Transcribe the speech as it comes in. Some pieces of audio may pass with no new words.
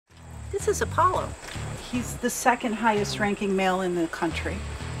This is Apollo. He's the second highest ranking male in the country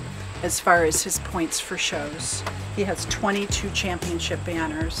as far as his points for shows. He has 22 championship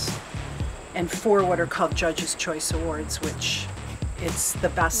banners and 4 what are called Judge's Choice Awards, which it's the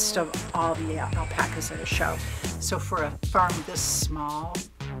best of all the alpacas at a show. So for a farm this small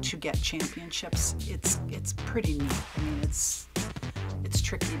to get championships, it's pretty neat. I mean, it's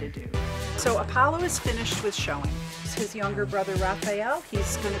tricky to do. So Apollo is finished with showing. His younger brother Raphael,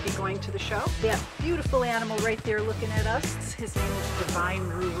 he's going to be going to the show. That beautiful animal right there looking at us, his name is Divine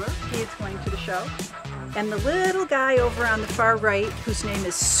Ruler. He is going to the show. And the little guy over on the far right, whose name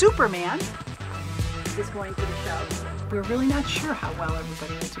is Superman, is going to the show. We're really not sure how well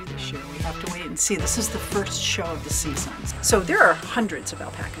everybody will do this year. We have to wait and see. This is the first show of the season. So there are hundreds of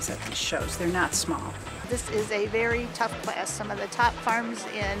alpacas at these shows. They're not small. This is a very tough class. Some of the top farms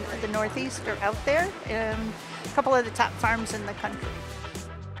in the Northeast are out there, and a couple of the top farms in the country.